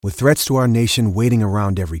With threats to our nation waiting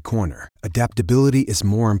around every corner, adaptability is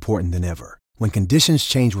more important than ever. When conditions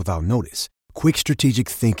change without notice, quick strategic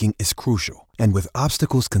thinking is crucial. And with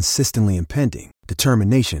obstacles consistently impending,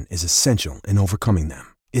 determination is essential in overcoming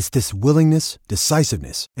them. It's this willingness,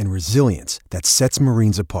 decisiveness, and resilience that sets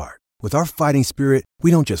Marines apart. With our fighting spirit, we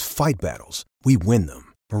don't just fight battles, we win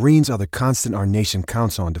them. Marines are the constant our nation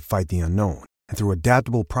counts on to fight the unknown. And through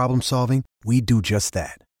adaptable problem solving, we do just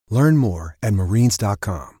that. Learn more at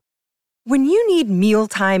marines.com. When you need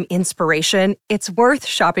mealtime inspiration, it's worth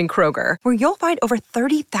shopping Kroger, where you'll find over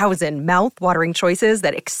 30,000 mouth-watering choices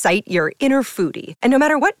that excite your inner foodie. And no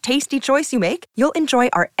matter what tasty choice you make, you'll enjoy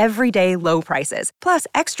our everyday low prices, plus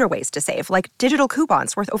extra ways to save, like digital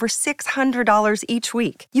coupons worth over $600 each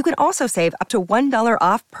week. You can also save up to $1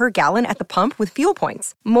 off per gallon at the pump with fuel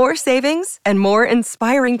points. More savings and more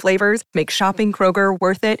inspiring flavors make shopping Kroger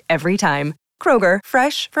worth it every time. Kroger,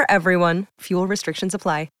 fresh for everyone. Fuel restrictions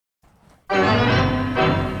apply.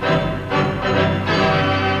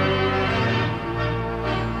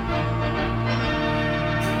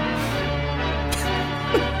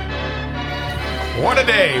 What a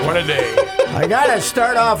day, what a day. I got to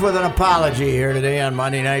start off with an apology here today on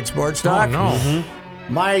Monday Night Sports Talk. Oh, no.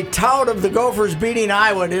 Mm-hmm. My tout of the Gophers beating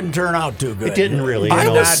Iowa didn't turn out too good. It didn't really. I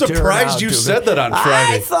was surprised you said that on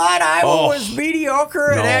Friday. I thought Iowa was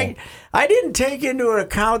mediocre, and I didn't take into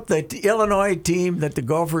account that the Illinois team that the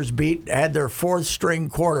Gophers beat had their fourth-string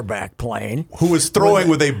quarterback playing. Who was throwing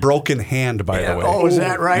with a broken hand, by the way. Oh, is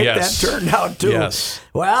that right? Yes. That turned out too. Yes.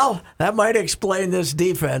 Well, that might explain this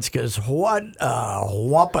defense, because what a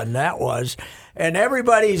whooping that was. And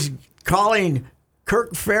everybody's calling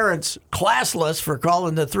Kirk Ferentz classless for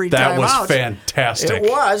calling the three timeouts. That was fantastic. It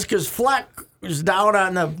was, because Fleck was down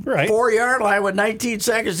on the 4-yard line with 19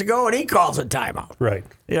 seconds to go, and he calls a timeout. Right.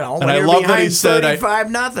 You know, And when I you're love that behind he said,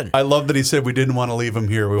 35-0. I love that he said we didn't want to leave him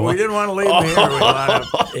here. We didn't want to leave him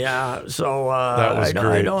here. Yeah, so that was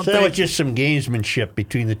great. I don't So think it was just some gamesmanship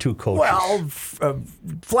between the two coaches. Well,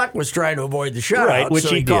 Fleck was trying to avoid the shutout, Right, which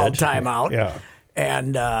so he called did. timeout. Yeah.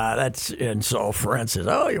 And so Ferentz says,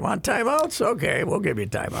 "Oh, you want timeouts? Okay, we'll give you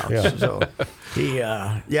timeouts." Yeah. So he,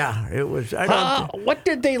 it was. What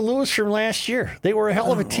did they lose from last year? They were a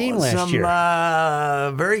hell of a team last year.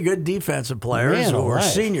 Some very good defensive players Man who were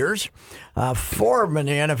alive. seniors. 4 of them in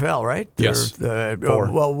the NFL, right? Yes. 4.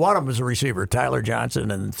 Well, one of them is a receiver, Tyler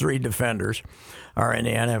Johnson, and 3 defenders are in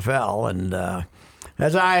the NFL. And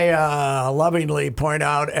as I lovingly point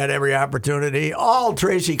out at every opportunity, all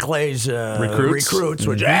Tracy Clay's recruits,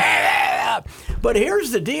 which. But here's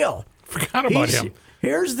the deal. Forgot about him.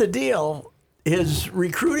 Here's the deal. His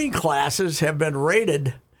recruiting classes have been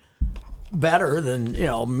rated better than,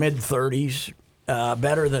 mid-30s,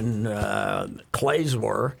 better than Clay's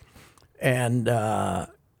were. And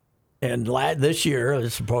this year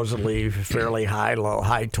is supposedly fairly high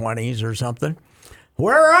 20s or something.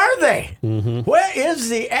 Where are they? Mm-hmm. Where is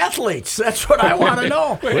the athletes? That's what I want to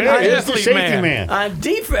know. Where is the safety man? On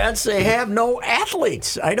defense, they have no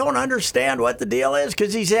athletes. I don't understand what the deal is,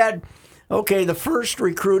 because he's had, the first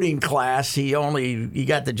recruiting class, he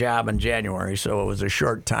got the job in January, so it was a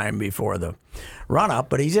short time before the run-up,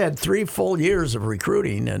 but he's had 3 full years of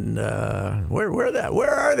recruiting, and where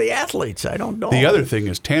are the athletes? I don't know. The other thing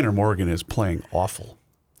is Tanner Morgan is playing awful.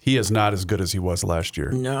 He is not as good as he was last year.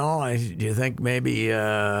 No, do you think maybe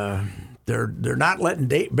they're not letting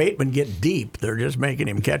Bateman get deep? They're just making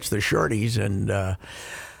him catch the shorties, and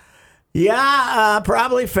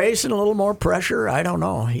probably facing a little more pressure. I don't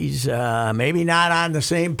know. He's maybe not on the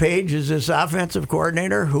same page as this offensive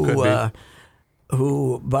coordinator,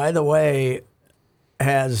 who, by the way,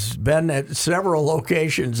 has been at several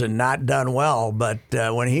locations and not done well. But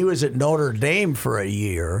when he was at Notre Dame for a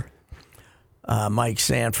year, Mike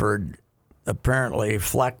Sanford, apparently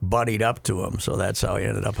Fleck buddied up to him, so that's how he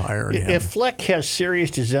ended up hiring him. If Fleck has serious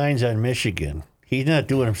designs on Michigan, he's not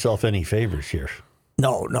doing himself any favors here.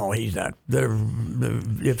 No, he's not. I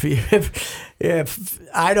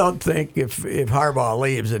don't think if Harbaugh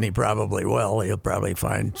leaves, and he probably will, he'll probably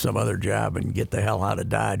find some other job and get the hell out of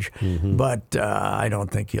Dodge. Mm-hmm. But I don't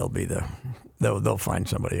think he'll be They'll find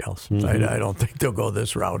somebody else. Mm-hmm. I don't think they'll go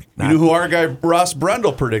this route. You know who our guy Ross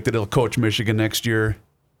Brendel predicted he'll coach Michigan next year?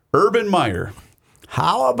 Urban Meyer.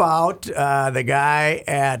 How about the guy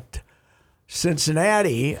at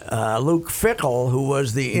Cincinnati, Luke Fickell, who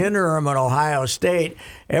was the interim at Ohio State?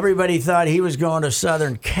 Everybody thought he was going to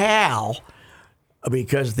Southern Cal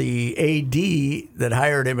because the AD that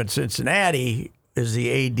hired him at Cincinnati is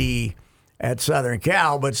the AD at Southern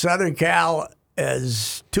Cal. But Southern Cal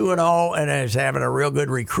is 2-0 and is having a real good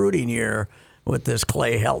recruiting year with this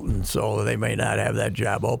Clay Helton, so they may not have that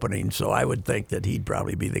job opening. So I would think that he'd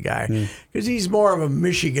probably be the guy because he's more of a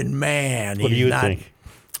Michigan man. What do you think?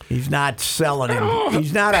 He's not selling him.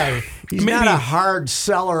 He's not a hard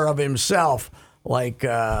seller of himself like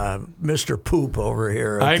Mr. Poop over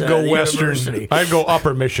here. At, I'd go Western. University. I'd go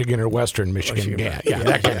Upper Michigan or Western Michigan. Yeah,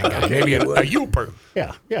 that kind of guy. Maybe a Youper.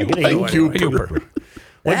 Yeah. Youper.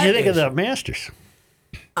 What did you think of the Masters?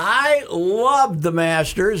 I loved the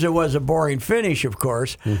Masters. It was a boring finish, of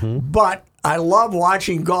course, but I love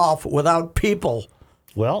watching golf without people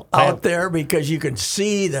out there because you can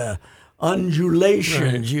see the undulations.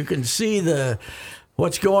 Right. You can see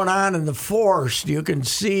what's going on in the forest. You can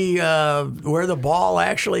see where the ball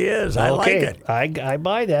actually is. I like it. I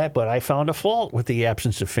buy that, but I found a fault with the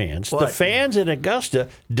absence of fans. What? The fans at Augusta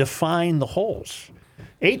define the holes.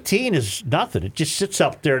 18 is nothing. It just sits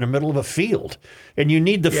up there in the middle of a field. And you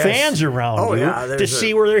need the fans around to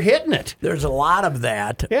see where they're hitting it. There's a lot of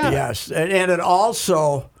that. Yeah. Yes. And it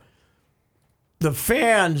also, the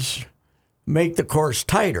fans make the course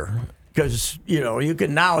tighter because, you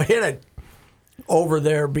can now hit it over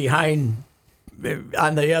there behind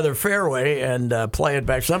on the other fairway and play it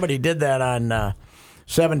back. Somebody did that on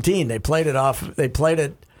 17. They played it off. They played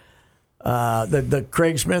it. The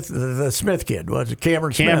Craig Smith, the Smith kid, was it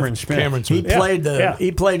Cameron Smith?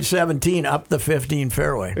 He played 17 up the 15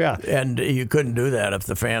 fairway. Yeah, and you couldn't do that if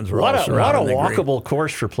the fans were all surrounding the walkable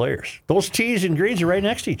course for players. Those tees and greens are right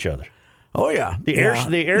next to each other. Oh yeah, the air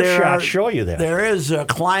shots show you that. There is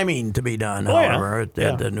climbing to be done, however, at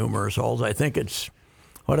the numerous holes. I think it's.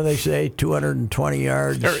 What do they say? 220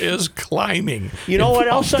 yards. There is climbing. You know what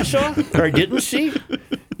else I saw or didn't see?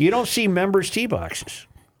 You don't see members' tee boxes.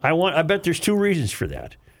 I bet there's two reasons for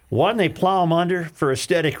that. One, they plow them under for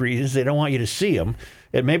aesthetic reasons. They don't want you to see them,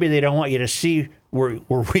 and maybe they don't want you to see where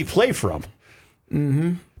we play from.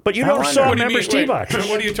 Mm-hmm. But you never saw members' tee boxes.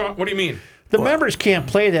 What do you mean? The members can't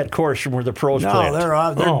play that course from where the pros play it.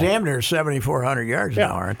 They're damn near 7,400 yards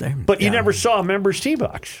now, aren't they? But you never saw a members' tee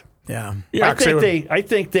box. Yeah. I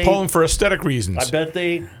think they pull them for aesthetic reasons. I bet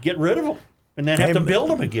they get rid of them. And then have to build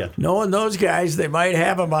them again. Knowing those guys, they might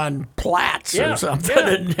have them on plats or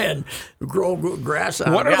something and grow grass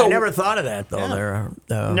on them. I never thought of that, though.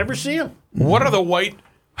 Yeah. Never see them. What are the white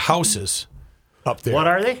houses up there? What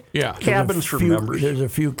are they? Yeah. Cabins for members. There's a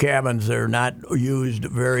few cabins that are not used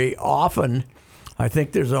very often. I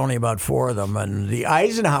think there's only about 4 of them. And the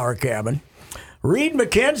Eisenhower cabin, Reed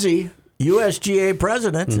McKenzie, USGA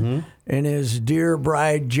president, and his dear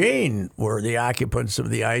bride Jane were the occupants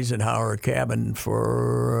of the Eisenhower cabin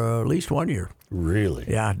for at least 1 year. Really?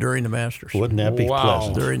 Yeah, during the Masters. Wouldn't that be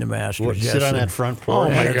pleasant? During the Masters, sit on that front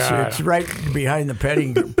porch. Oh my God! It's right behind the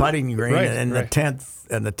putting green and the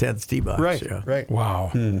 10th tee box. Right.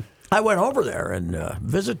 Wow. I went over there and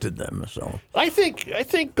visited them. So I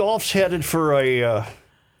think golf's headed for a.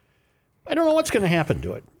 I don't know what's going to happen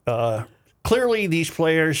to it. Clearly, these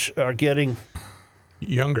players are getting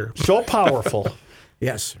younger, so powerful,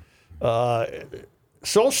 yes,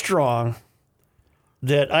 so strong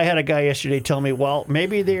that I had a guy yesterday tell me, well,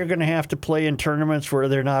 maybe they're going to have to play in tournaments where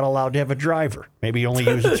they're not allowed to have a driver. Maybe only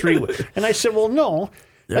use a 3-wood. And I said, well, no,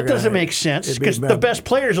 that doesn't make sense because the best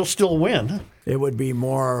players will still win. It would be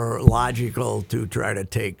more logical to try to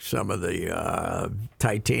take some of the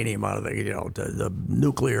titanium out of the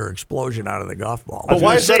nuclear explosion out of the golf ball. But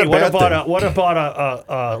why is that? What about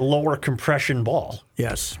a lower compression ball?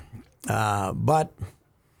 Yes, but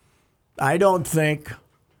I don't think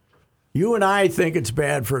you and I think it's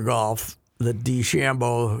bad for golf that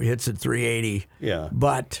DeChambeau hits at 380. Yeah,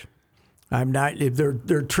 but I'm not. If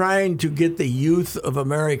they're trying to get the youth of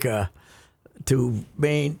America to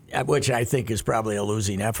which I think is probably a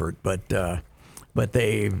losing effort, but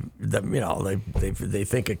they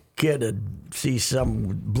think a kid would see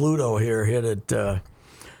some Bluto here hit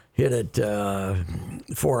it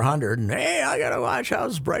 400, and hey, I gotta watch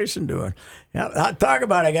how's Bryson doing. Yeah, talk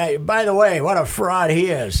about a guy. By the way, what a fraud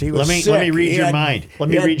he is. He was sick. Let me read your mind. Let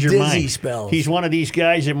me read your mind. Spells. He's one of these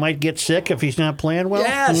guys that might get sick if he's not playing well.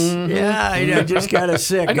 Yes, I just got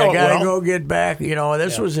sick. I gotta go get back.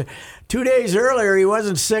 This was 2 days earlier. He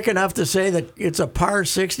wasn't sick enough to say that it's a par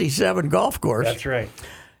 67 golf course. That's right.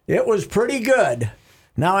 It was pretty good.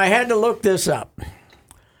 Now I had to look this up.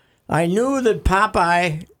 I knew that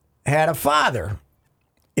Popeye had a father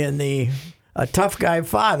a tough guy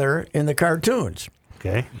father in the cartoons.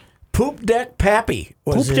 Okay. Poop Deck Pappy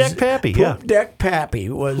was Poop Deck Pappy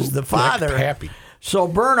was the father. So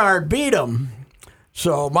Bernard beat him.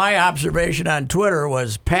 So my observation on Twitter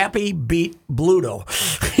was Pappy beat Bluto.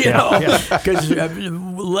 because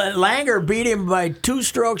Langer beat him by 2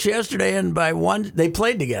 strokes yesterday, and by 1 they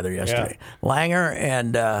played together yesterday. Yeah.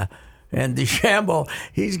 Langer and DeChambeau,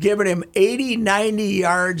 he's given him 80, 90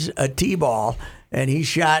 yards a tee ball, and he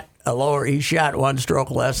shot 1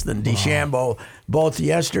 stroke less than DeChambeau both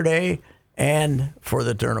yesterday and for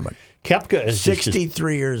the tournament. Koepka is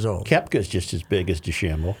 63 years old. Koepka is just as big as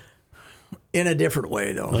DeChambeau. In a different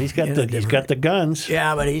way, though. Well, he's got the guns.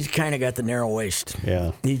 Yeah, but he's kind of got the narrow waist.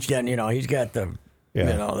 Yeah, he's got the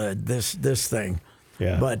this thing.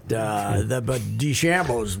 Yeah, but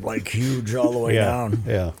DeChambeau's like huge all the way down.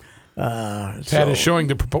 Yeah. Pat is showing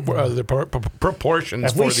the proportions.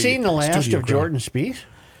 Have we seen the last of Jordan Spieth?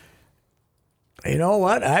 You know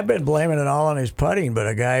what? I've been blaming it all on his putting, but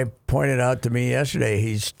a guy pointed out to me yesterday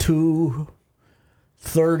he's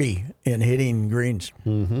 230 in hitting greens.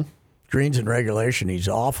 Mm-hmm. Greens in regulation, he's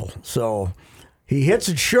awful. So he hits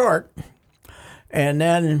it short, and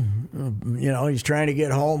then, he's trying to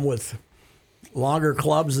get home with longer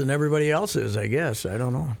clubs than everybody else is, I guess. I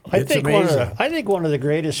don't know. I think one of the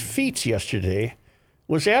greatest feats yesterday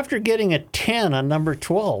was after getting a 10 on number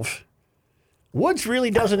 12. Woods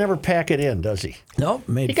really doesn't ever pack it in, does he? Nope.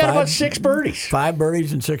 He got about 6 birdies. 5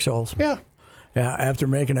 birdies and 6 holes. Yeah. Yeah, after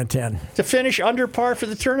making a 10. To finish under par for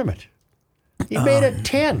the tournament. He made a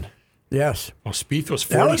 10. Yes. Well, Spieth was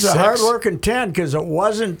 46. That was a hard-working 10 because it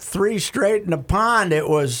wasn't 3 straight in the pond. It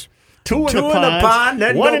was 2 in the pond,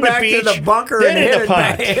 then one go in back the beach, to the bunker then and in the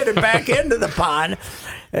pond. hit it back into the pond.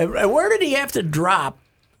 And where did he have to drop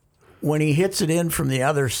when he hits it in from the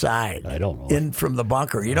other side? I don't know. In from the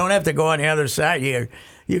bunker. You don't have to go on the other side. You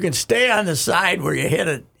can stay on the side where you hit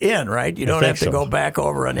it in, right? You don't have to go back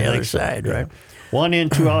over on the other side, right? 1 in,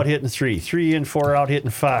 2 out hitting 3. 3 in, 4 out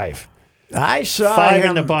hitting 5. I saw 5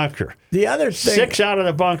 him, in the bunker. The other thing, 6 out of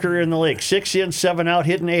the bunker in the lake. 6 in, 7 out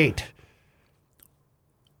hitting 8.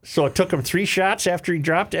 So it took him 3 shots after he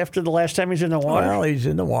dropped after the last time he was in the water? Well, he's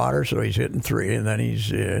in the water, so he's hitting 3, and then he's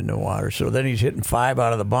in the water. So then he's hitting 5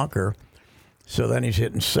 out of the bunker. So then he's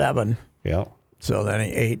hitting 7. Yeah. So then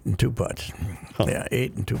 8 and 2 putts. Huh. Yeah,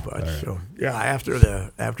 8 and 2 putts. Right. So yeah, after he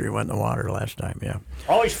went in the water last time, yeah.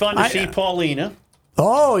 Always fun to see Paulina.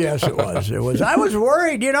 Oh, yes, it was. It was. I was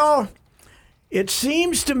worried, It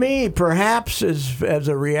seems to me, perhaps as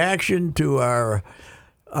a reaction to our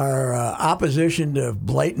opposition to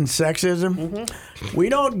blatant sexism, we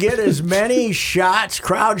don't get as many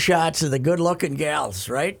crowd shots of the good-looking gals,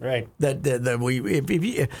 right? Right. If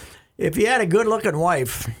you had a good-looking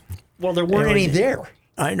wife, well, there weren't any there.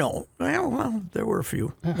 I know. Well, there were a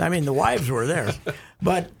few. I mean, the wives were there,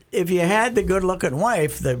 but if you had the good-looking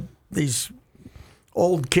wife, these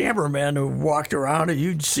old cameramen who walked around, and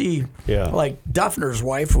you'd see, like Duffner's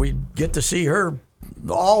wife, we'd get to see her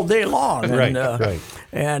all day long. Right, right.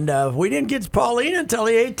 And we didn't get Paulina until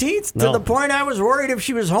the 18th, to the point I was worried if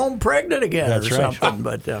she was home pregnant again something.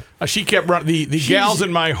 But she kept running. The gals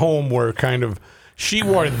in my home were kind of. She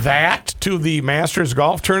wore that to the Masters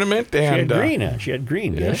golf tournament, and she had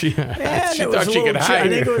green. Yeah, she thought she could hide. hide. I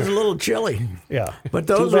think it was a little chilly. Yeah, but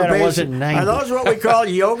those Too were bad it wasn't 90. Are those what we call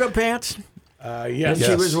yoga pants? Yes. That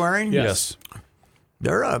she was wearing? Yes.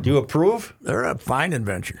 Do you approve? They're a fine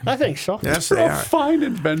invention. I think so. Yes, they are. Fine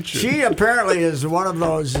invention. She apparently is one of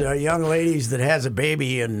those young ladies that has a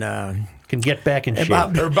baby and can get back in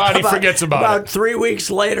shape. Her body forgets about it. About 3 weeks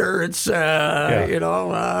later, it's hey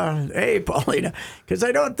Paulina, because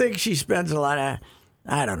I don't think she spends a lot of.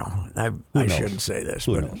 I don't know. I shouldn't say this,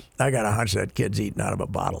 but I got a hunch that kid's eating out of a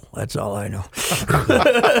bottle. That's all I know.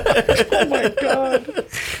 Oh, my God.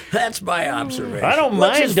 That's my observation. I don't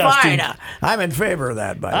mind Dustin. Fine. I'm in favor of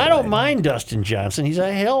that, by the way. I don't mind Dustin Johnson. He's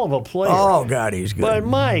a hell of a player. Oh, God, he's good. But,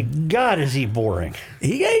 my God, is he boring.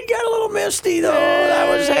 He got a little misty, though.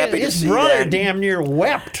 I was happy to see that. His brother damn near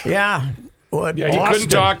wept. Yeah. He couldn't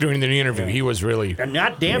talk during the interview. He was really...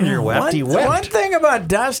 Not damn near wept. He wept. One thing about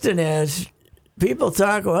Dustin is... People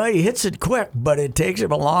talk, well, he hits it quick, but it takes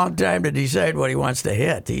him a long time to decide what he wants to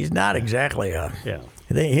hit. He's not exactly a... Yeah.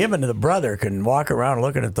 Him and the brother can walk around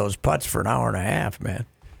looking at those putts for an hour and a half, man.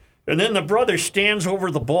 And then the brother stands over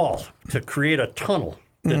the ball to create a tunnel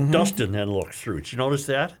that Dustin then looks through. Did you notice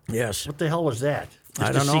that? Yes. What the hell was that?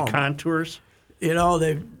 I don't know. See contours?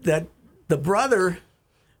 The brother,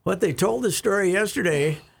 what they told the story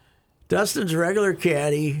yesterday, Dustin's regular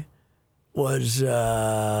caddy was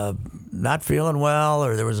not feeling well,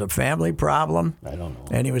 or there was a family problem. I don't know.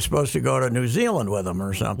 And he was supposed to go to New Zealand with him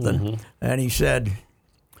or something. And he said,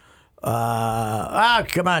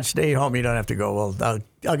 come on, stay home. You don't have to go. Well,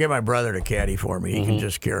 I'll get my brother to caddy for me. He can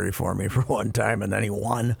just carry for me for one time. And then he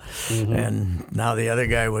won. And now the other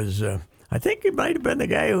guy was, I think it might have been the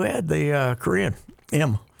guy who had the Korean,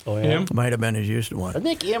 him. Oh, yeah. Him? Might have been his Houston I one.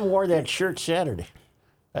 think Em wore that shirt Saturday.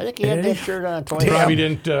 I think he had Did that he? shirt on twice. Probably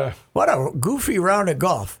didn't. What a goofy round of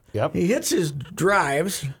golf. Yep. He hits his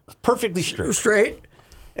drives Perfectly straight. straight,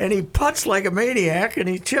 and he putts like a maniac, and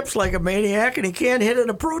he chips like a maniac, and he can't hit an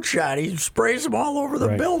approach shot. He sprays them all over the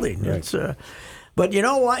Right, building. right. It's, but you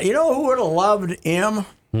know what? You know who would have loved him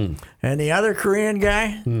and the other Korean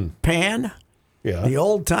guy? Pan. Yeah. The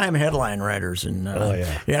old time headline writers, and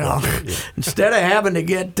yeah. you know, instead of having to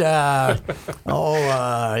get you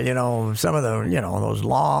know, some of the those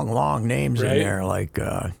long names Right. in there, like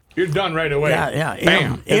You're done right away. yeah,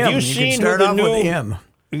 Bam. M. Have you You seen can start who the off new- with M.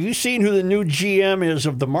 Have you seen who the new GM is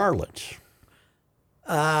of the Marlins?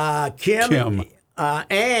 Kim.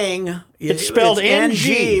 Ang. It's spelled NG,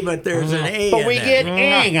 NG. but there's an A. But in we there. get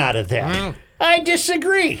Ang out of that. I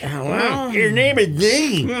disagree. Your name is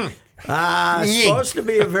Ding. Supposed to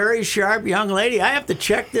be a very sharp young lady. I have to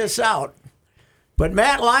check this out. But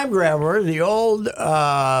Matt Limegraver, the old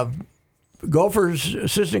Gophers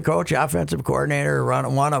assistant coach, offensive coordinator,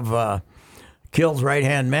 one of Kill's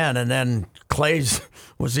right-hand men, and then Clay's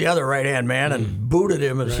was the other right-hand man and booted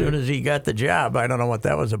him as soon as he got the job. I don't know what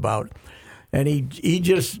that was about. And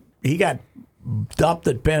he got dumped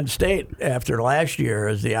at Penn State after last year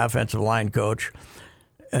as the offensive line coach.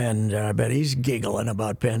 And I bet he's giggling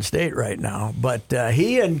about Penn State right now. But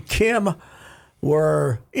he and Kim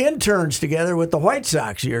were interns together with the White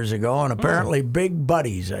Sox years ago, and apparently big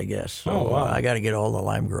buddies, I guess. So I got to get a hold of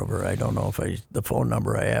Limegrover. I don't know if the phone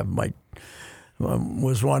number I have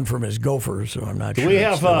was one from his Gophers, so I'm not sure. Do we It's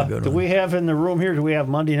have still a good do one. we have in the room here? Do we have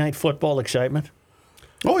Monday Night Football excitement?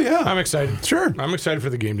 Oh yeah, I'm excited. Sure. I'm excited for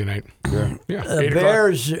the game tonight. Yeah. The 8 o'clock.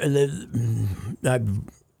 Bears.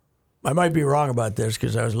 I might be wrong about this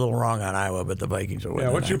because I was a little wrong on Iowa, but the Vikings will win.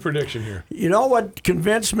 Yeah, what's your tonight. prediction here? You know what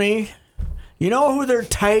convinced me? You know who their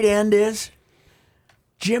tight end is?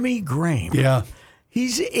 Jimmy Graham. Yeah.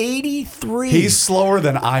 He's 83. He's slower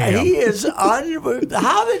than I am. He is How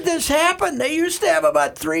did this happen? They used to have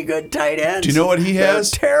about 3 good tight ends. Do you know what he They're has?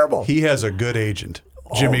 terrible. He has a good agent,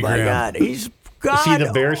 Jimmy oh my Graham. God, he's God. Is he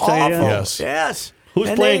the Bears tight end? Yes. Yes. Who's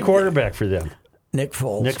And playing they- quarterback for them? Nick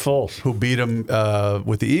Foles. Nick Foles. Who beat him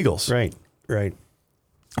with the Eagles? Right.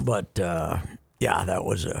 But yeah, that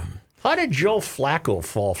was a. How did Joe Flacco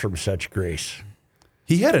fall from such grace?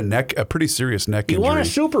 He had a pretty serious neck He injury. won a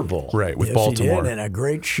Super Bowl. Right, with Yes, Baltimore. he did in a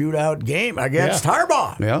great shootout game against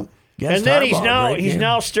Harbaugh. Yeah, Against And then Harbaugh, great he's game.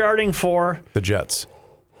 now starting for the Jets.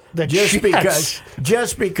 the just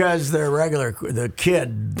Jets. because the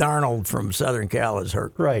kid Darnold from Southern Cal is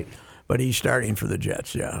hurt. Right. But he's starting for the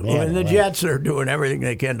Jets, yeah. Yeah, and the right. Jets are doing everything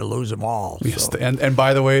they can to lose them all. Yes, So. and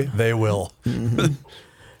by the way, they will.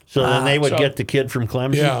 So then they would so- get the kid from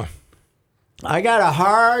Clemson. Yeah. I got a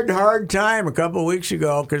hard time a couple of weeks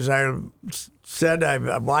ago because I said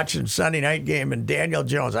I'm watching Sunday night game and Daniel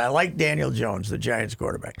Jones. I like Daniel Jones, the Giants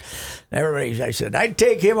quarterback. I said, I'd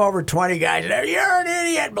take him over 20 guys. You're an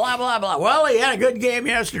idiot, blah, blah, blah. Well, he had a good game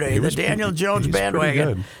yesterday, the Daniel Jones he's pretty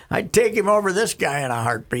bandwagon. good. I'd take him over this guy in a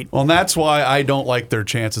heartbeat. Well, and that's why I don't like their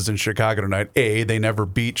chances in Chicago tonight. A, they never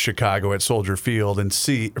beat Chicago at Soldier Field, and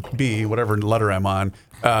B, whatever letter I'm on,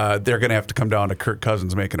 they're going to have to come down to Kirk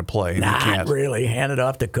Cousins making a play, and he Not can't. really. Hand it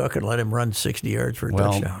off to Cook and let him run 60 yards for a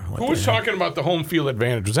Well, touchdown. What Who the was hell? talking about the home field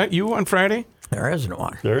advantage? Was that you on Friday? There isn't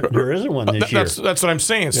one. There isn't one this year. That's what I'm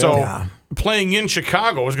saying. So Yeah. playing in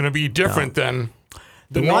Chicago is going to be different than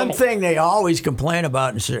the The normal. one thing they always complain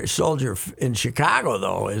about in Chicago,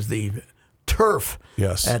 though, is the turf.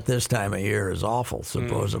 Yes. At this time of year is awful.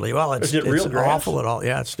 Supposedly, well, it's Is it real grass? awful at all.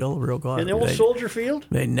 Yeah, it's still real grass. In the old They, Soldier Field?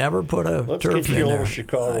 they never put a Let's turf get you in a there. little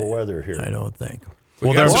Chicago weather here. I don't think.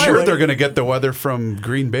 Well, got I'm some- sure they're going to get the weather from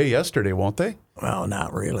Green Bay yesterday, won't they? Well,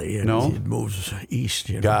 not really. No? It moves east.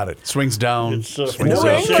 You know? Got it. Swings down. It's, swings New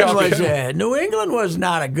up. New England was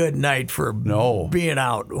not a good night for No. being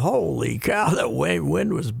out. Holy cow, the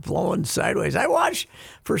wind was blowing sideways.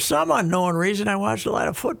 For some unknown reason, I watched a lot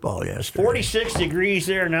of football yesterday. 46 degrees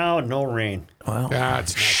there now and no rain.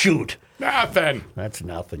 That's Shoot. nothing. That's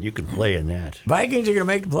nothing. You can play in that. Vikings are going to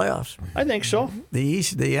make the playoffs. I think so. The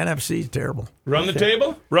East, the NFC is terrible. Run the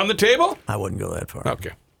table? Run the table? I wouldn't go that far.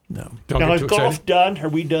 Okay. No. Don't Now, get is too golf excited. done? Are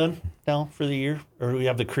we done now for the year? Or do we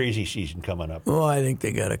have the crazy season coming up? Well, I think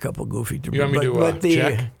they got a couple goofy. You want me to,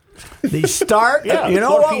 check? The start. Yeah, you know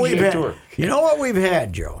Tour what PGA we've had. Tour. You know what we've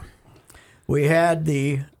had, Joe. We had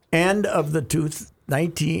the end of the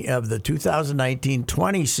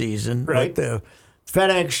 2019-20 season Right. with the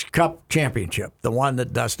FedEx Cup Championship, the one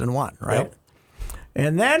that Dustin won, right? Yep.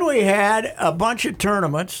 And then we had a bunch of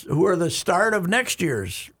tournaments who are the start of next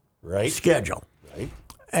year's Right? schedule. Right.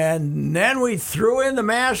 And then we threw in the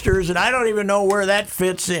Masters, and I don't even know where that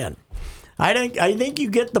fits in. I think you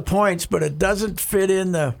get the points, but it doesn't fit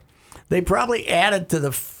in the. They probably added to the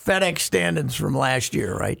FedEx standings from last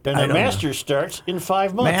year, right? And the Masters starts in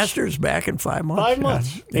 5 months. Masters back in 5 months. 5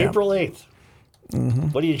 months. Yeah. April 8th. Mm-hmm.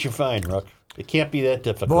 What did you find, Ruck? It can't be that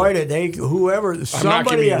difficult. Boy, did they! I'm not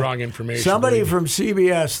giving you wrong information. Somebody from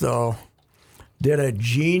CBS though did a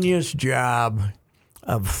genius job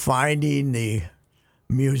of finding the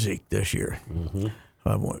music this year. Mm-hmm.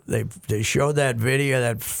 They showed that video,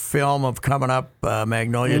 that film of coming up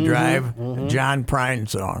Magnolia Drive, John Prine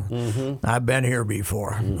song. Mm-hmm. I've been here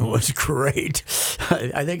before. Mm-hmm. It was great.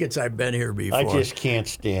 I think it's I've been here before. I just can't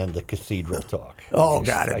stand the cathedral talk. Oh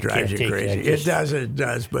God, it drives you crazy. It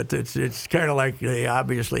does, but it's kind of like they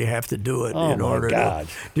obviously have to do it in order. God.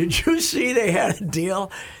 Did you see they had a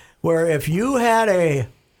deal where if you had a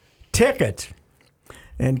ticket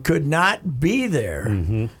and could not be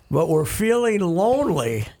there, but were feeling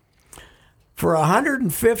lonely, for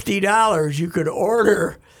 $150 you could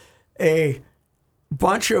order a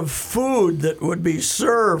bunch of food that would be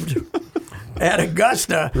served at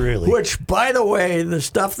Augusta, really? Which, by the way, the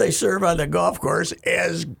stuff they serve on the golf course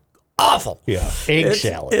is awful. Yeah, egg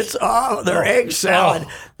salad. It's their egg salad.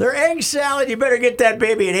 Their egg salad, you better get that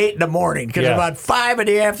baby at 8 in the morning, because about 5 in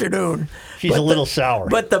the afternoon. She's a little sour.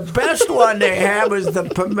 But the best one they have is the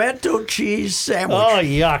pimento cheese sandwich. Oh,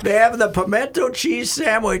 yuck. They have the pimento cheese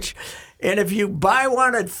sandwich, and if you buy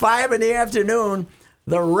one at 5 in the afternoon,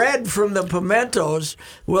 the red from the pimentos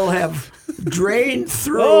will have drained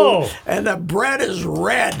through, and the bread is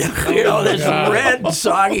red. This red,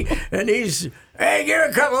 soggy, and he's... Hey, get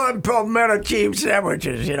a couple of pimento cheese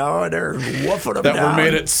sandwiches, and they're woofing them that down. were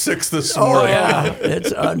made at 6 this morning. Oh, yeah.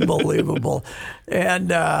 It's unbelievable. And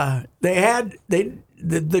they had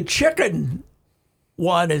the chicken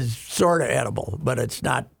one is sort of edible, but it's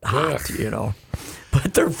not hot,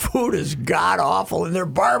 But their food is god-awful, and their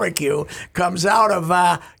barbecue comes out of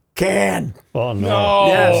can. Oh, no.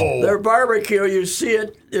 Yes, their barbecue, you see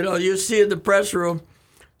it, you see it in the press room,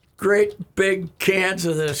 great big cans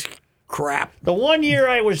of this crap. The one year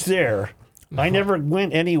I was there, I never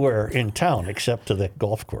went anywhere in town except to the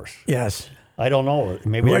golf course. Yes. I don't know.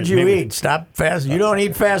 What'd you eat? Stop fast. You don't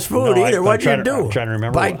eat fast food either. What'd you do? I'm trying to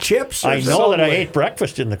remember. Buy chips? I know that I ate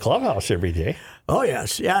breakfast in the clubhouse every day. Oh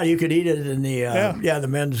yes, yeah. You could eat it in the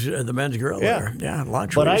the men's grill there. Yeah,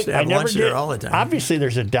 lunch. But we used to have never lunch did. there all the time. Obviously,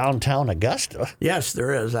 there's a downtown Augusta. Yes,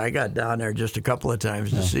 there is. I got down there just a couple of times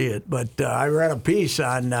to see it. But I read a piece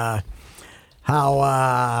on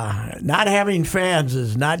how not having fans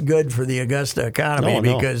is not good for the Augusta economy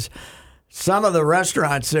because some of the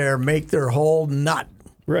restaurants there make their whole nut.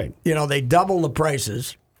 Right. They double the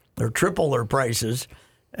prices or triple their prices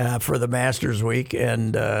for the Masters Week,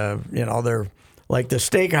 and they're like the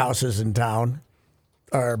steakhouses in town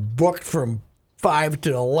are booked from 5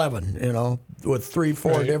 to 11. With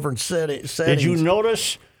 3-4 different settings. Did you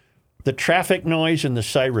notice the traffic noise and the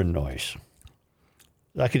siren noise?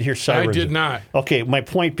 I could hear sirens. I did not. Okay, my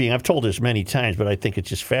point being, I've told this many times, but I think it's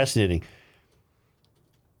just fascinating.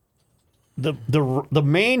 The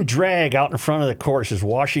main drag out in front of the course is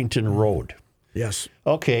Washington Road. Yes.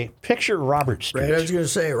 Okay, picture Robert Street. Right, I was going to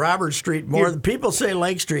say Robert Street. People say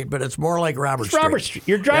Lake Street, but it's more like Robert Street. Robert Street.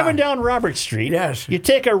 You're driving down Robert Street. Yes. You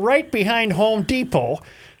take a right behind Home Depot,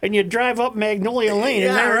 and you drive up Magnolia Lane,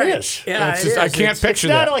 and there it is. Yeah, I can't picture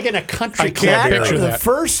that. It's not like in a country club can't area. picture The that.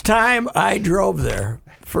 first time I drove there,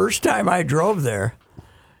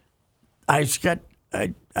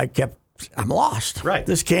 I'm lost. Right.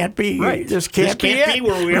 This can't be. Right. This can't be it.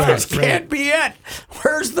 where we are. This can't be it.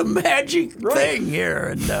 Where's the magic thing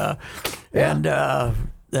here? And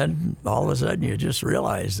then all of a sudden you just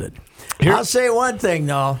realize that. I'll say one thing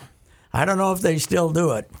though. I don't know if they still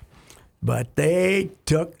do it, but they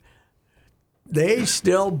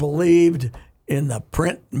still believed in the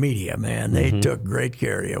print media. Man, they took great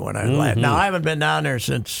care of you when I left. Now I haven't been down there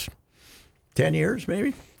since 10 years,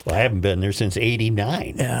 maybe. Well, I haven't been there since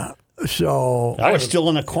 '89. Yeah. So I was still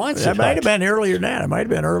in a Quonset that might hut. have been earlier than that. It might have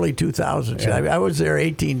been early 2000s. Yeah. I was there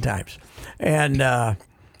 18 times, but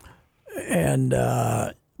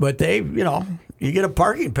they, you get a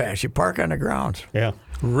parking pass. You park on the grounds Yeah.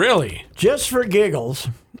 Really? just for giggles.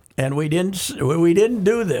 And we didn't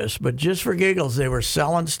do this, but just for giggles, they were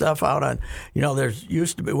selling stuff out on. There's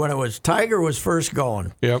used to be when it was Tiger was first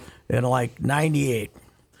going. Yep. In like '98.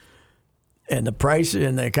 And the price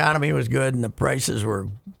and the economy was good, and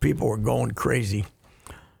people were going crazy.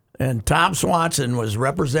 And Tom Swanson was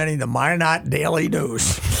representing the Minot Daily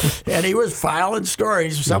News, and he was filing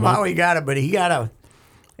stories. Somehow he got it, but he got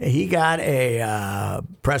a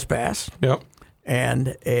press pass. Yep.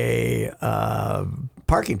 and a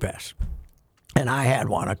parking pass. And I had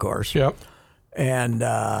one, of course. Yep. And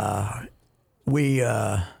we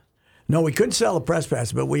couldn't sell the press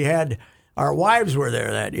pass, but we had, our wives were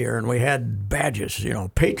there that year, and we had badges,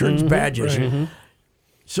 patrons badges. Right.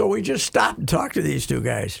 So we just stopped and talked to these two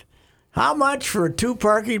guys. How much for 2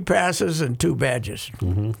 parking passes and 2 badges?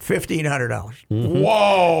 $1,500.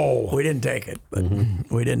 Whoa. We didn't take it, but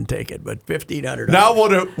 $1,500. Now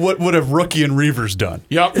what would have Rookie and Reavers done?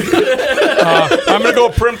 Yep. I'm going to go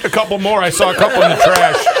print a couple more. I saw a couple in the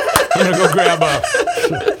trash. I'm going to go grab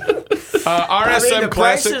RSM the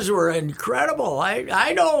Classic. prices were incredible.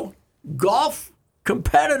 I know golf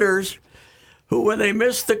competitors who, when they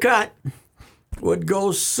missed the cut, would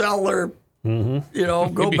go sell their,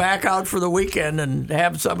 go back out for the weekend and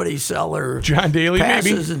have somebody sell their John Daly,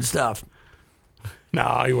 passes maybe? and stuff.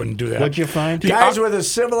 No, he wouldn't do that. What'd you find? Guys with a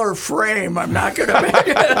similar frame, I'm not going to mention.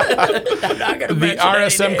 The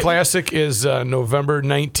RSM Classic is November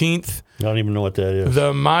 19th. I don't even know what that is.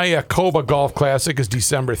 The Mayakoba Golf Classic is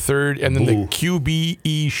December 3rd, and then the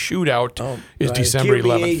QBE Shootout is December QBE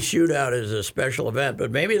 11th. Shootout is a special event,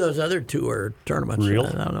 but maybe those other 2 are tournaments. Real?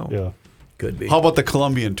 I don't know. Yeah. Could be. How about the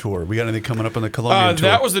Colombian tour? We got anything coming up on the Colombian tour?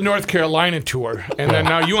 That was the North Carolina tour, and then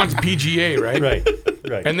now you want the PGA, right?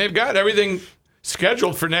 Right. And they've got everything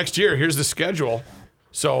scheduled for next year. Here's the schedule.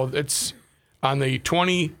 So it's on the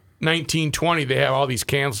 2019-20, they have all these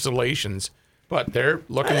cancellations, but they're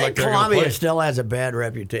looking like they're going to Columbia play. still has a bad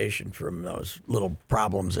reputation from those little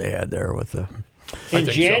problems they had there with the. In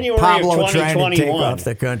January Pablo of trying to take 2021, off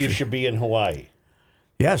the country. you should be in Hawaii.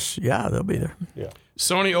 Yes, yeah, they'll be there. Yeah.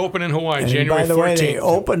 Sony Open in Hawaii, And January by the 14th. way, they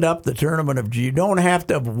opened up the tournament of. You don't have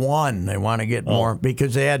to have won. They want to get more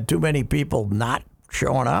because they had too many people not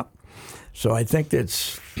showing up. So I think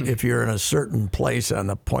that's if you're in a certain place on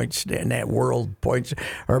the points in that world points,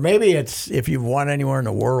 or maybe it's if you've won anywhere in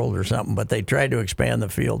the world or something. But they tried to expand the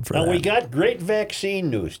field for Now, that. we got great vaccine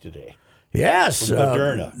news today. Yes,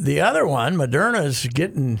 Moderna. The other one, Moderna, is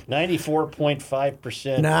getting.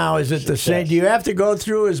 94.5%. Now, is it the same? Do you have to go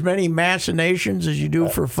through as many machinations as you do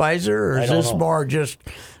for Pfizer, or I is don't this know. more just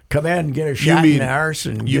come in and get a shot in the arse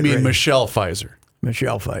and you get mean ready? Michelle Pfizer?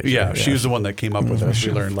 Michelle Pfizer? Yeah, she was the one that came up with this.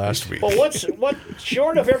 We learned last week. Well, what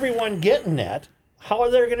short of everyone getting that, how are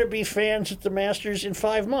there going to be fans at the Masters in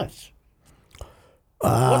 5 months?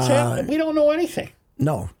 What's happening? We don't know anything.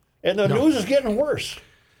 No. And the news is getting worse.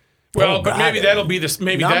 Well, but God. maybe that'll be the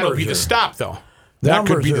stop though. That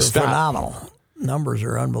Numbers could be are the stop. phenomenal. Numbers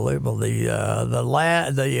are unbelievable. The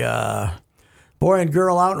boy and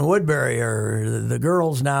girl out in Woodbury are the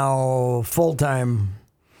girls now full time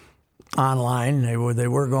online. They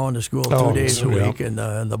were going to school 2 days a week, and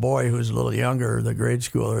the boy who's a little younger, the grade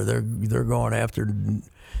schooler, they're going after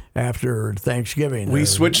Thanksgiving. We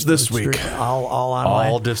switched this week. All online.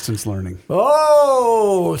 All distance learning.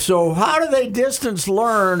 Oh, so how do they distance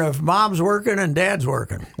learn if mom's working and dad's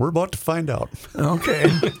working? We're about to find out. Okay.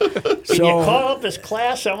 Can you call up his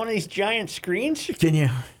class on one of these giant screens? Can you?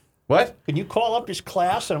 What? Can you call up his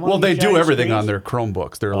class on one Well, of they these do giant everything screens? on their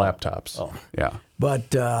Chromebooks, their laptops. Oh. Yeah.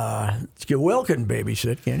 But Will can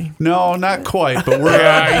babysit, can he? No, not quite, but we're.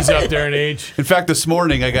 Yeah, he's up there in age. In fact, this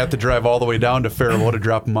morning I got to drive all the way down to Faribault to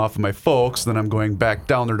drop him off with my folks. Then I'm going back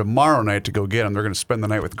down there tomorrow night to go get him. They're going to spend the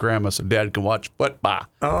night with Grandma so Dad can watch football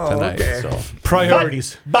tonight. okay. So.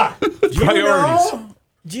 Priorities. Bah! Priorities.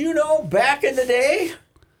 Do you know back in the day,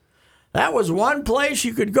 that was one place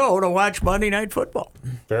you could go to watch Monday Night Football?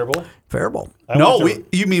 Faribault? Faribault.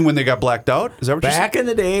 You mean when they got blacked out? Is that what you're saying? Back in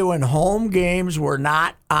the day when home games were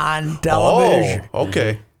not on television. Oh,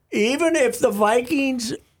 okay. Even if the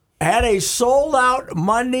Vikings had a sold-out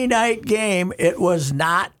Monday night game, it was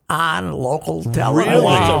not on local television. I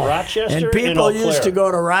went to Rochester And people Eau used to Claire.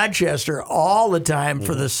 go to Rochester all the time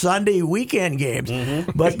for the Sunday weekend games.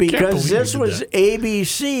 But because believe this you did was that.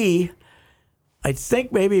 ABC, I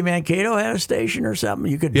think maybe Mankato had a station or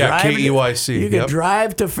something. You could Yeah, drive. KEYC, You could yep.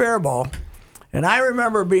 drive to Faribault. And I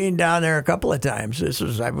remember being down there a couple of times.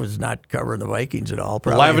 I was not covering the Vikings at all.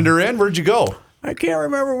 Probably. Lavender Inn, where'd you go? I can't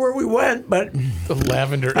remember where we went, but The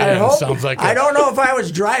Lavender I Inn hope. sounds like I don't know if I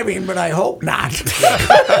was driving, but I hope not.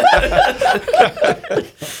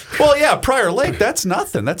 Well, yeah, Prior Lake, that's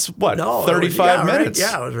nothing. That's what, 35 minutes?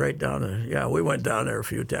 Right, yeah, I was right down there. Yeah, we went down there a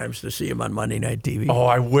few times to see him on Monday Night TV. Oh,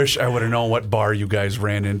 I wish I would have known what bar you guys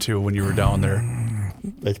ran into when you were down there.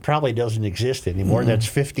 It probably doesn't exist anymore. That's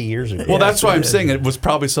 50 years ago. Well, that's why it I'm is. saying it was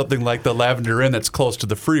probably something like the Lavender Inn that's close to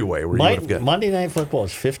the freeway where you would have got. Monday Night Football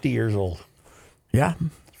is 50 years old. Yeah.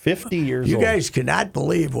 50 years You old. guys cannot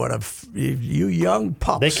believe what you young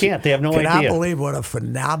pups. They can't. They have no cannot idea. believe what a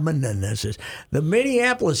phenomenon this is. The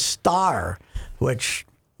Minneapolis Star which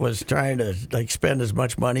was trying to spend as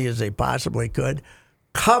much money as they possibly could,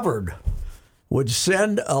 covered, would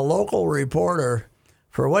send a local reporter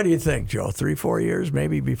for, what do you think, Joe, 3-4 years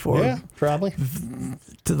maybe before? Yeah, probably.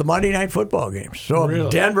 To the Monday Night Football games. So if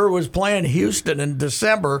Denver was playing Houston in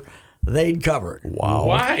December, they'd cover it. Wow.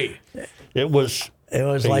 Why? It was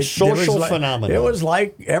like social phenomenon. It was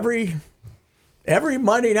like every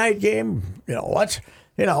Monday night game,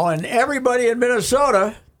 and everybody in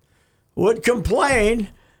Minnesota would complain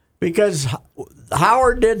because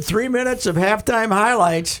Howard did 3 minutes of halftime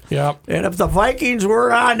highlights. Yep. And if the Vikings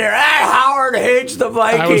were on there, Howard hates the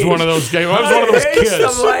Vikings. I was one of those guys. I was one of those hates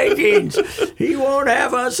kids. the Vikings. He won't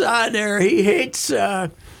have us on there. He hates.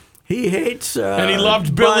 And he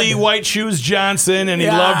loved Billy White Shoes Johnson, and he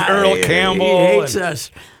loved Earl Campbell. He hates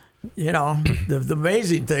us. The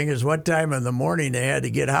amazing thing is what time in the morning they had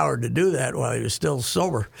to get Howard to do that while he was still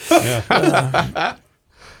sober.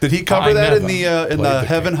 Did he cover I that in never the played the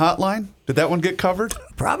Heaven Hotline? Did that one get covered?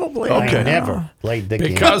 Probably. Okay. I never played the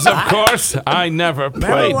game. Because, of course, I never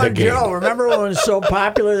played the game. Remember when it was so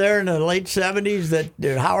popular there in the late 70s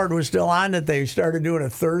that Howard was still on, that they started doing a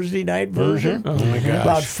Thursday night version? Oh, my gosh.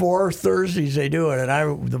 About 4 Thursdays they do it.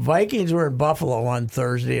 And the Vikings were in Buffalo one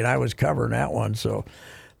Thursday, and I was covering that one. So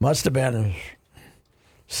must have been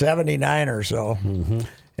 79 or so. Mm-hmm.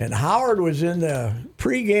 And Howard was in the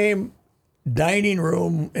pregame dining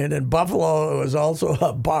room, and in Buffalo it was also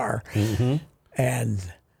a bar. Mm-hmm. And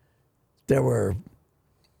there were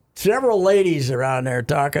several ladies around there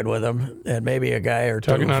talking with him, and maybe a guy or two.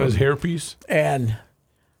 Talking on his hairpiece. And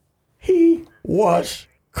he was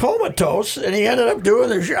comatose, and he ended up doing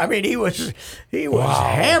the show. I mean, he was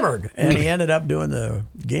hammered, and he ended up doing the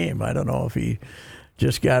game. I don't know if he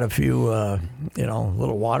just got a few,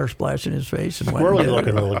 little water splash in his face. And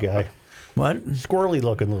Squirrely-looking little guy. What?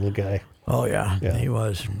 Squirrely-looking little guy. Oh, yeah. He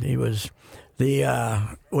was.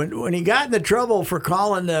 The when he got into trouble for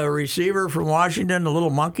calling the receiver from Washington the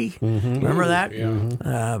little monkey, remember that? Yeah.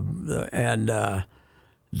 Mm-hmm.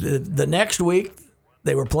 The next week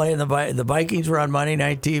they were playing the Vikings were on Monday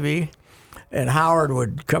Night TV, and Howard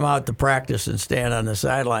would come out to practice and stand on the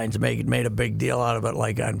sidelines and made a big deal out of it,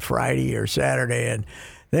 like on Friday or Saturday, and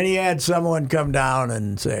then he had someone come down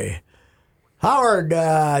and say, Howard,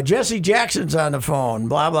 Jesse Jackson's on the phone,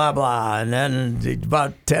 blah, blah, blah. And then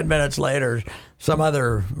about 10 minutes later, some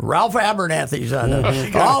other Ralph Abernathy's on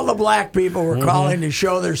it. All the black people were calling to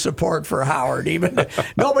show their support for Howard. Even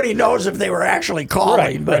nobody knows if they were actually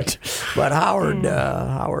calling, but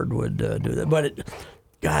Howard would do that.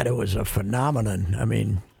 But it was a phenomenon. I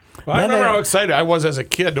mean, well, I remember how excited I was as a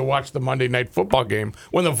kid to watch the Monday Night Football game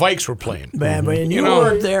when the Vikes were playing. Man, but you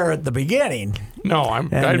weren't there at the beginning. No, I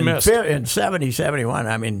missed. In 70, 71,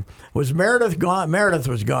 I mean, was Meredith gone? Meredith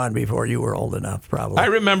was gone before you were old enough, probably. I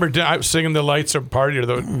remember I was singing the lights of party, or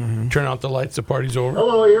turn out the lights, the party's over.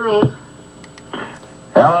 Hello, you're on.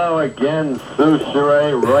 Hello again,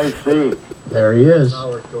 Souchere Royce. There he is.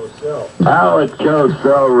 Howard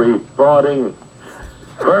Cosell reporting.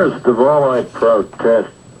 First of all, I protest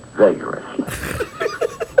vigorously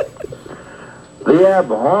the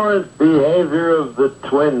abhorrent behavior of the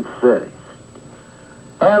Twin Cities.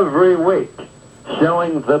 Every week,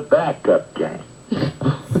 showing the backup game.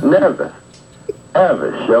 Never,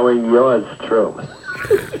 ever showing yours truly.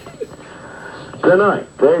 Tonight,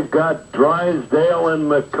 they've got Drysdale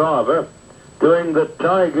and McCarver doing the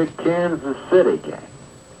Tiger-Kansas City game,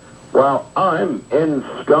 while I'm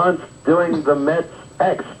ensconced doing the Mets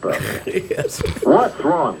Expo. Yes. What's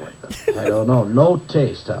wrong with them? I don't know. No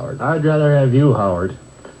taste, Howard. I'd rather have you, Howard.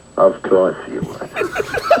 Of course you would.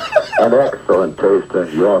 An excellent taste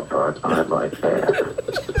on your part, I might add.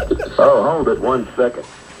 Oh, hold it 1 second.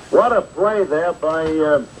 What a play there by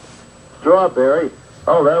Strawberry.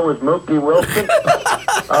 Oh, that was Mookie Wilson?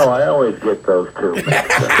 Oh, I always get those two.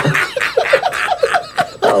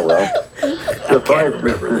 Oh, well. Suffice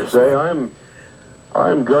it to say,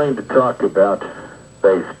 I'm going to talk about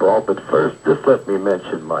baseball, but first, just let me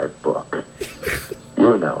mention my book.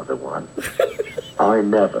 You know the one. I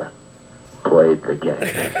never played the game.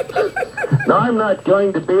 Now, I'm not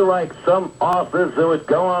going to be like some authors who would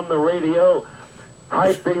go on the radio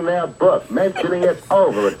hyping their book, mentioning it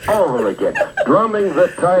over and over again, drumming the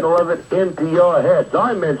title of it into your heads.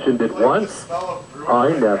 I mentioned it once.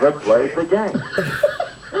 I never played the game.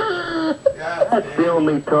 That's the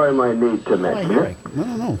only time I need to mention it.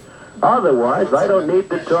 Otherwise, I don't need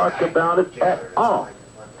to talk about it at all.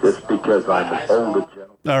 just because I'm an older gentleman.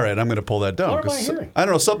 All right, I'm going to pull that down. What am I 'cause hearing? I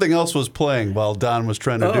don't know, something else was playing while Don was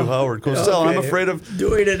trying to do Howard Cosell. I'm Okay. afraid of...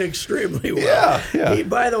 Doing it extremely well. Yeah. He,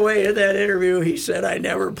 by the way, in that interview, he said, I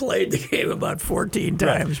never played the game about 14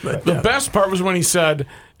 times. But The best part was when he said,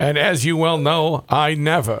 and as you well know, I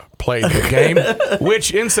never played the game,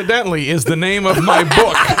 which incidentally is the name of my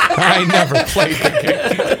book. I never played the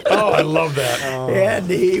game. Oh, I love that.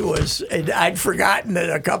 And I'd forgotten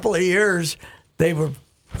that a couple of years,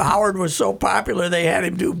 Howard was so popular, they had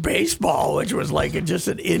him do baseball, which was like just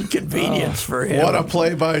an inconvenience for him. What a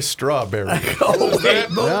play by Strawberry. Oh, wait,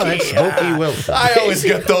 No, that's Mookie. Mookie Wilson. I always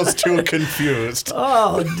get those two confused.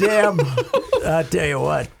 Oh, damn. I'll tell you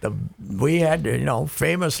what, we had,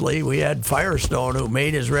 famously, we had Firestone, who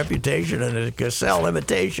made his reputation in a Cosell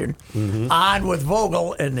imitation, on with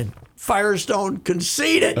Vogel, and then Firestone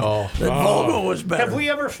conceded that Vogel was better. Have we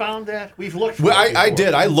ever found that? We've looked for Well, it I before.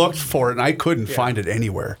 did. I looked for it, and I couldn't find it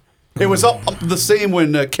anywhere. It was the same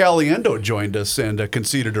when Caliendo joined us and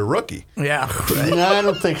conceded a rookie. Yeah. No, I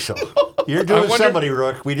don't think so. You're doing wonder- somebody,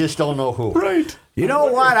 Rook. We just don't know who. Right. You know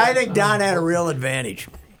what? I think Don had a real advantage,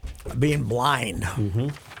 being blind.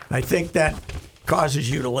 I think that causes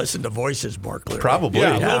you to listen to voices more clearly. Probably.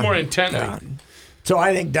 Yeah, a little more intently. Yeah. So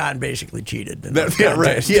I think Don basically cheated. In That- that yeah, right.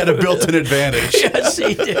 contest. He had a built-in advantage. Yes,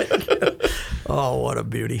 he did. Oh, what a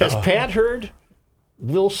beauty. Has Pat heard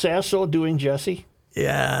Will Sasso doing Jesse?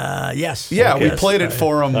 Yeah, yes. Yeah, we Yes. played it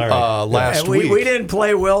for him last And we week. didn't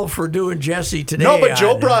play Will for doing Jesse today. No, but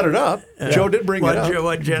Joe on, brought it up. Joe did bring it up.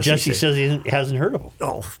 What Jesse Jesse said. says he hasn't heard of him.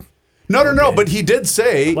 Oh, No, but he did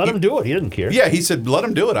say. Let him do it. He didn't care. Yeah, he said, let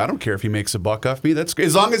him do it. I don't care if he makes a buck off me. That's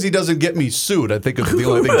as long as he doesn't get me sued. I think is the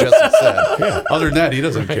only thing Jesse said. Other than that, he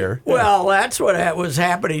doesn't care. well, that's what was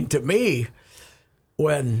happening to me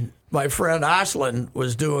when my friend Oslin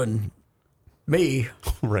was doing me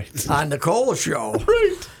Right. on the Cole show.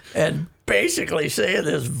 Right. And basically saying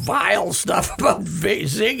this vile stuff about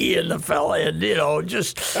Ziggy and the fella, and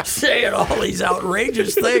just saying all these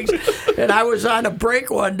outrageous things. And I was on a break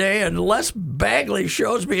one day, and Les Bagley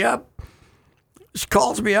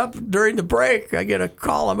calls me up during the break. I get a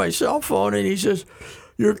call on my cell phone, and he says,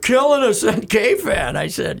 "You're killing us on KFan." I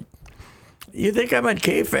said, "You think I'm on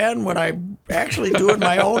KFan when I'm actually doing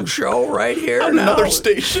my own show right here On now? another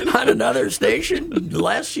station. On another station,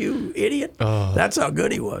 Les, you idiot." That's how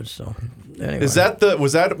good he was. So, anyway. Was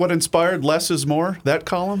that what inspired Less is More, that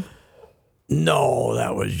column? No,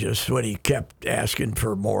 that was just when he kept asking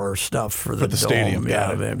for more stuff for the the dome. stadium.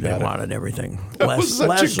 Yeah, Got it. they wanted everything. That was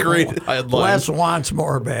such a great headline. Les wants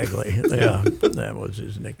more Bagley. Yeah, that was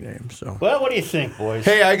his nickname. So. Well, what do you think, boys?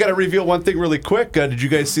 Hey, I got to reveal one thing really quick. Did you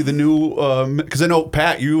guys see the new? Because I know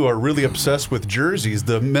Pat, you are really obsessed with jerseys.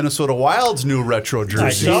 The Minnesota Wild's new retro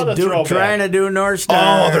jersey. saw the throwback. Trying to do North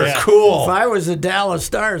Star. Oh, they're cool. If I was the Dallas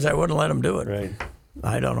Stars, I wouldn't let them do it. Right.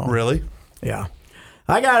 I don't know. Really? Yeah.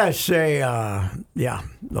 I gotta say, yeah,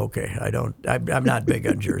 okay. I'm not big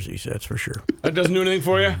on jerseys, that's for sure. That doesn't do anything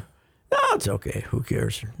for you? No, it's okay. Who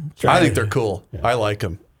cares? I think they're cool. I like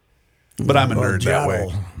them. But I'm a nerd that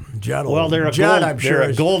way. Judd, Well, they're a Judd, gold. I'm sure They're a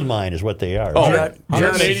is- gold mine, is what they are. Oh, Judd, Judd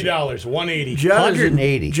is- $180, $180. Judd is in-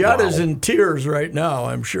 180. Judd Wow. is in tears right now,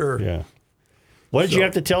 I'm sure. Yeah. What did you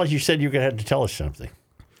have to tell us? You said you were going to have to tell us something.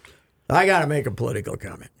 I got to make a political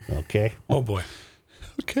comment. Okay. Oh, boy.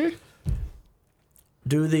 Okay.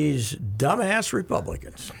 Do these dumbass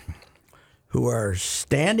Republicans who are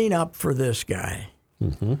standing up for this guy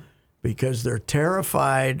because they're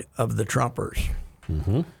terrified of the Trumpers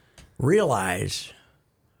realize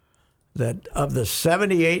that of the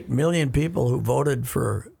 78 million people who voted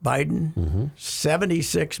for Biden,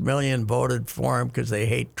 76 million voted for him because they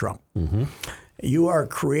hate Trump? You are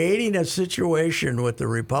creating a situation with the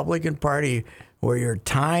Republican Party where you're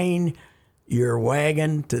tying your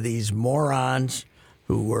wagon to these morons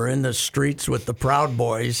who were in the streets with the Proud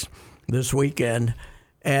Boys this weekend,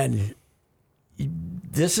 and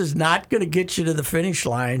this is not going to get you to the finish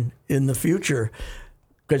line in the future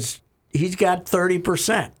because he's got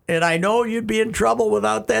 30%. And I know you'd be in trouble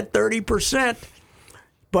without that 30%,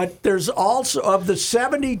 but there's also, of the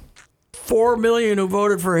 74 million who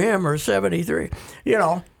voted for him, or 73,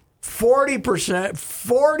 40%,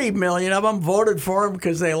 40 million of them voted for him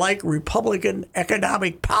because they like Republican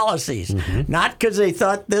economic policies, not because they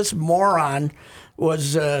thought this moron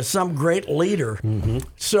was some great leader.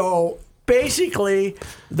 So basically,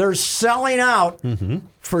 they're selling out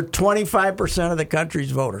for 25% of the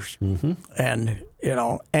country's voters, and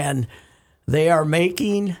and they are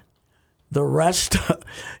making the rest.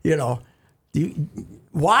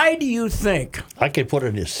 Why do you think? I could put it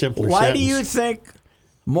in a simpler Why sentence. do you think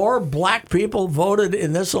more black people voted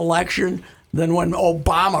in this election than when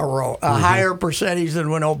Obama ran, a higher percentage than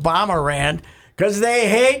when Obama ran, because they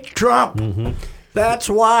hate Trump. That's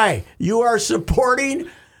why you are supporting.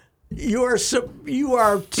 You are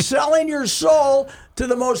selling your soul to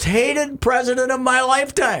the most hated president of my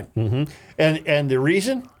lifetime. And the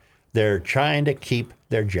reason? They're trying to keep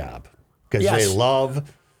their job because they love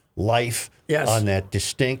life on that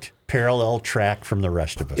distinct parallel track from the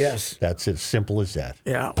rest of us. Yes. That's as simple as that.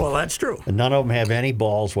 Yeah, well, that's true. And none of them have any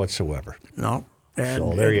balls whatsoever. No. And,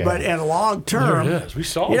 So there you but have in long term, There it is. We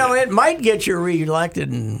solved it might get you reelected,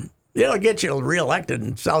 and it'll get you reelected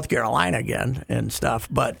in South Carolina again and stuff.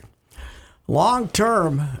 But long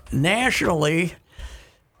term, nationally,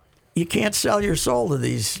 you can't sell your soul to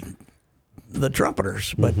the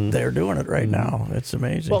trumpeters, but they're doing it right now. It's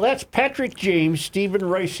amazing. Well, that's Patrick James, Stephen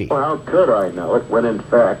Ricey. Well, how could I know it when, in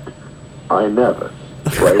fact, I never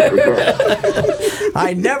played again?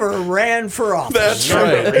 I never ran for office. That's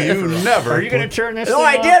right. You never. Are you going to turn this No, thing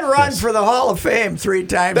I off? did run for the Hall of Fame 3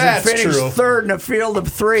 times That's and finished true. third in a field of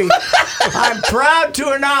 3. I'm proud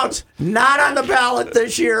to announce, not on the ballot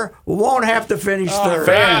this year. Won't have to finish third.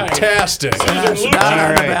 Fantastic. That's not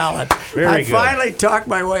on the ballot. Very I good. finally talked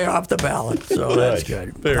my way off the ballot, so that's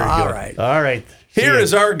good. Very All good. right. All right. Here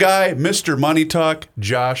is our guy, Mr. Money Talk,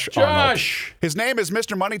 Josh Arnold. Josh. His name is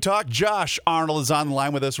Mr. Money Talk. Josh Arnold is on the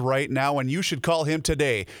line with us right now, and you should call him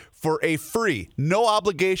today for a free, no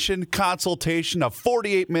obligation consultation of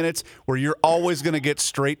 48 minutes where you're always going to get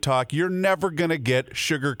straight talk. You're never going to get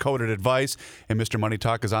sugar-coated advice. And Mr. Money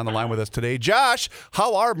Talk is on the line with us today. Josh,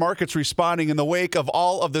 how are markets responding in the wake of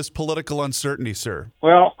all of this political uncertainty, sir?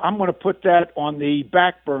 Well, I'm going to put that on the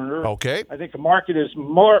back burner. Okay. I think the market is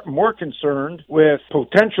more concerned with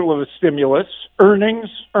potential of a stimulus, earnings,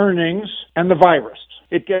 and the virus.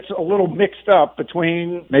 It gets a little mixed up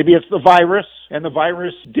between maybe it's the virus, and the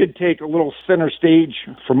virus did take a little center stage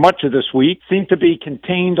for much of this week. Seemed to be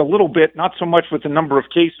contained a little bit, not so much with the number of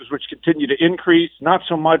cases which continue to increase, not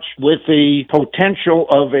so much with the potential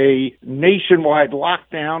of a nationwide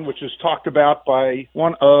lockdown, which is talked about by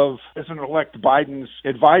one of President-elect Biden's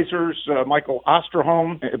advisors, Michael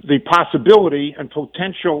Osterholm, the possibility and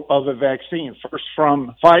potential of a vaccine, first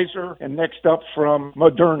from Pfizer and next up from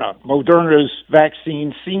Moderna. Moderna's vaccine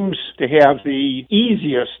seems to have the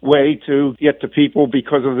easiest way to get to people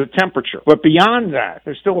because of the temperature. But beyond that,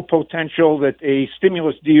 there's still a potential that a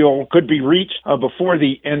stimulus deal could be reached before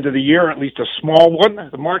the end of the year, at least a small one.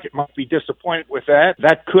 The market might be disappointed with that.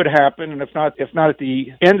 That could happen, and if not at the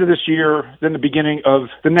end of this year, then the beginning of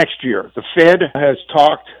the next year. The Fed has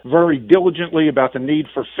talked very diligently about the need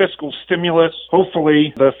for fiscal stimulus.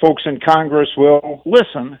 Hopefully, the folks in Congress will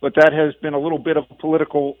listen, but that has been a little bit of a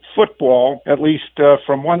political football, at least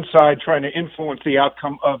from one side trying to influence the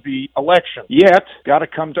outcome of the election. Yet, got to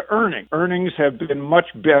come to earnings. Earnings have been much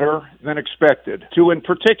better than expected. 2 in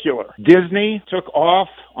particular. Disney took off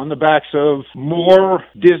on the backs of more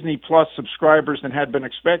Disney Plus subscribers than had been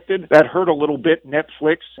expected. That hurt a little bit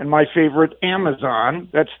Netflix and my favorite Amazon.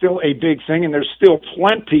 That's still a big thing, and there's still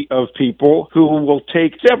plenty of people who will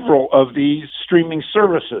take several of these streaming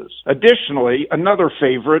services. Additionally, another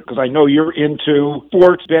favorite, because I know you're into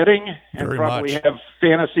sports betting and Very probably much. have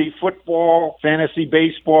fantasy football, fantasy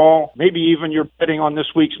baseball, maybe even you're betting on this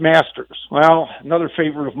week's Masters. Well, another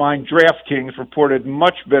favorite of mine, DraftKings, reported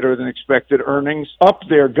much better than expected earnings, up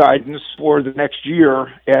their guidance for the next year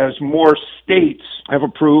as more states have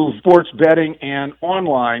approved sports betting and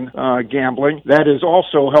online gambling. That has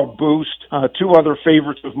also helped boost 2 other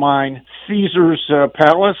favorites of mine, Caesars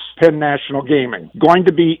Palace, Penn National Gaming. Going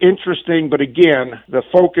to be interesting, but again, the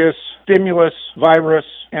focus, stimulus, virus,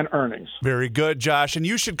 and earnings. Very good, Josh. And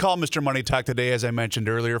you should call Mr. Money Talk today, as I mentioned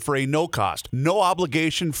earlier, for a no-cost,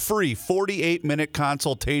 no-obligation, free 48-minute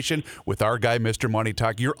consultation with our guy, Mr. Money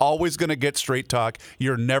Talk. You're always going to get straight talk.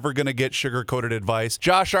 You're never going to get sugar-coated advice.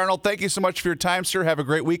 Josh Arnold, thank you so much for your time, sir. Have a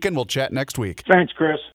great weekend. We'll chat next week. Thanks, Chris.